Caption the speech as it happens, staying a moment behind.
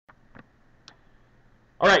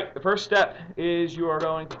right, the first step is you are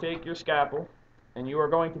going to take your scalpel and you are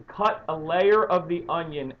going to cut a layer of the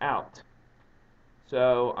onion out.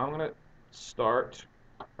 So I'm going to start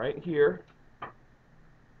right here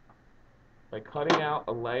by cutting out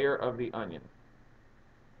a layer of the onion.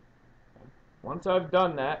 Once I've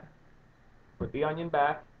done that, put the onion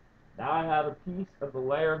back. Now I have a piece of the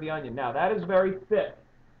layer of the onion. Now that is very thick.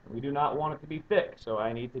 We do not want it to be thick, so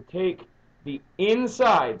I need to take the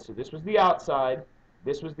inside. So this was the outside,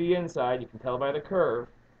 this was the inside. You can tell by the curve.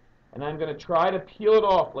 And I'm going to try to peel it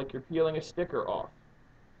off like you're peeling a sticker off.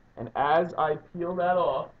 And as I peel that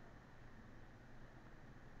off,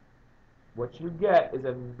 what you get is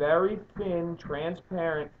a very thin,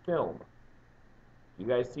 transparent film. You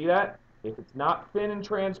guys see that? If it's not thin and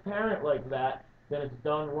transparent like that, then it's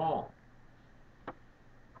done wrong.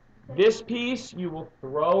 This piece you will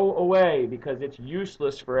throw away because it's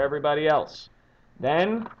useless for everybody else.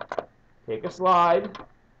 Then take a slide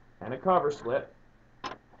and a cover slip.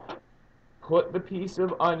 Put the piece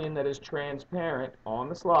of onion that is transparent on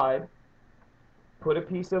the slide. Put a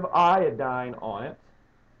piece of iodine on it.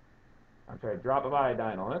 I'm sorry, a drop of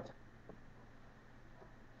iodine on it.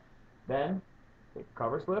 Then take a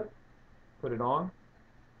cover slip, put it on,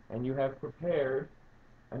 and you have prepared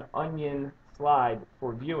an onion slide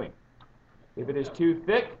for viewing. If it is too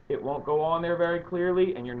thick, it won't go on there very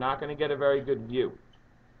clearly, and you're not going to get a very good view.